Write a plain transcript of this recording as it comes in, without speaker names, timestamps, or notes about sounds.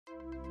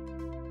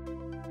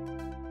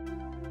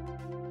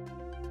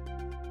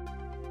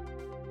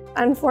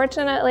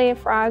Unfortunately,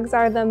 frogs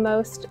are the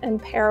most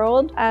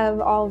imperiled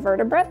of all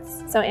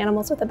vertebrates, so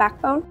animals with a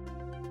backbone.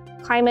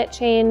 Climate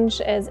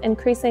change is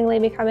increasingly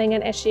becoming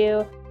an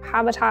issue,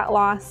 habitat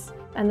loss,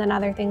 and then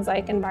other things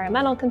like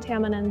environmental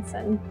contaminants,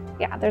 and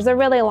yeah, there's a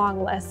really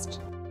long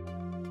list.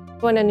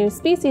 When a new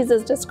species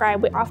is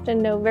described, we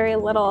often know very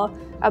little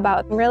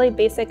about really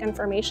basic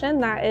information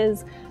that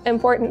is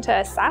important to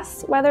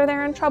assess whether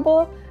they're in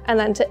trouble and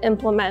then to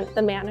implement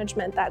the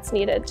management that's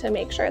needed to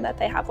make sure that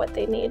they have what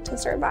they need to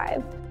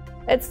survive.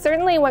 It's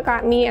certainly what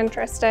got me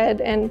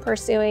interested in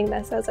pursuing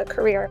this as a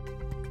career.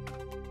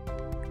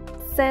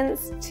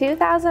 Since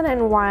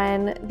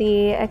 2001,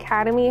 the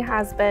Academy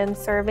has been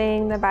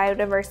serving the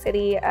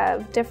biodiversity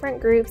of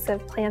different groups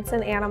of plants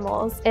and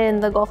animals in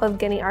the Gulf of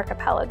Guinea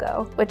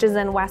archipelago, which is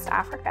in West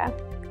Africa.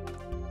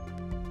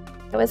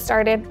 It was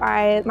started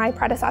by my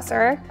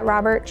predecessor,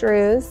 Robert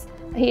Drews.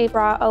 He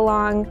brought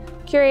along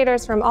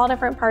curators from all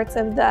different parts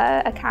of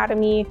the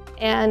Academy,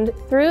 and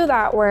through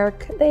that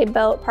work, they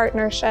built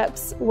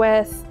partnerships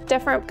with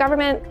different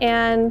government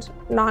and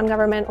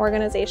non-government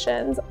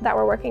organizations that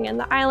were working in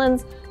the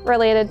islands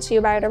related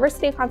to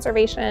biodiversity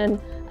conservation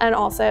and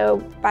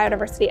also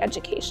biodiversity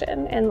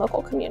education in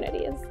local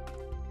communities.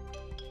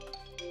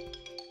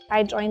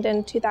 I joined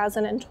in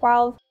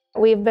 2012.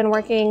 We've been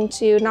working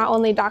to not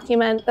only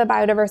document the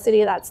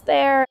biodiversity that's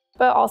there,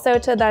 but also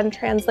to then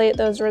translate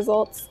those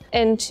results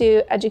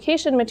into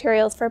education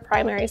materials for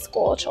primary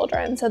school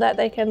children so that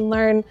they can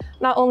learn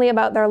not only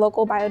about their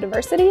local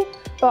biodiversity,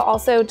 but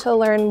also to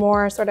learn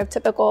more sort of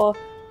typical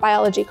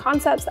biology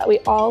concepts that we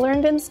all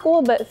learned in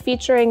school, but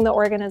featuring the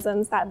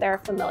organisms that they're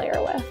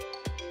familiar with.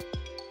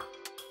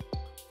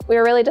 We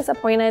were really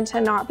disappointed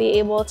to not be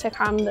able to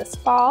come this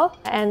fall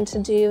and to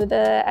do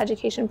the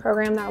education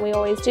program that we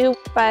always do,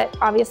 but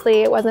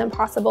obviously it wasn't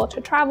possible to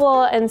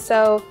travel, and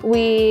so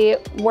we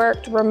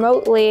worked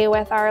remotely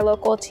with our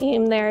local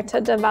team there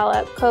to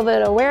develop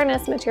COVID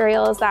awareness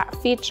materials that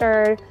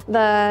featured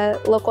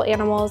the local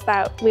animals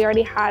that we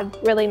already had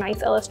really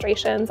nice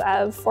illustrations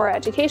of for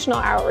educational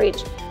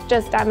outreach,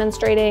 just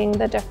demonstrating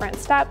the different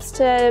steps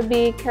to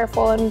be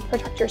careful and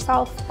protect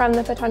yourself from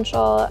the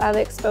potential of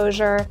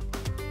exposure.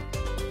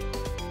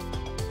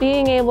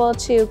 Being able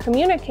to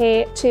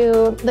communicate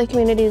to the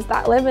communities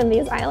that live in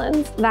these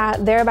islands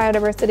that their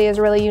biodiversity is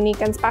really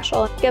unique and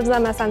special gives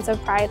them a sense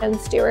of pride and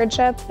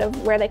stewardship of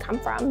where they come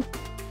from.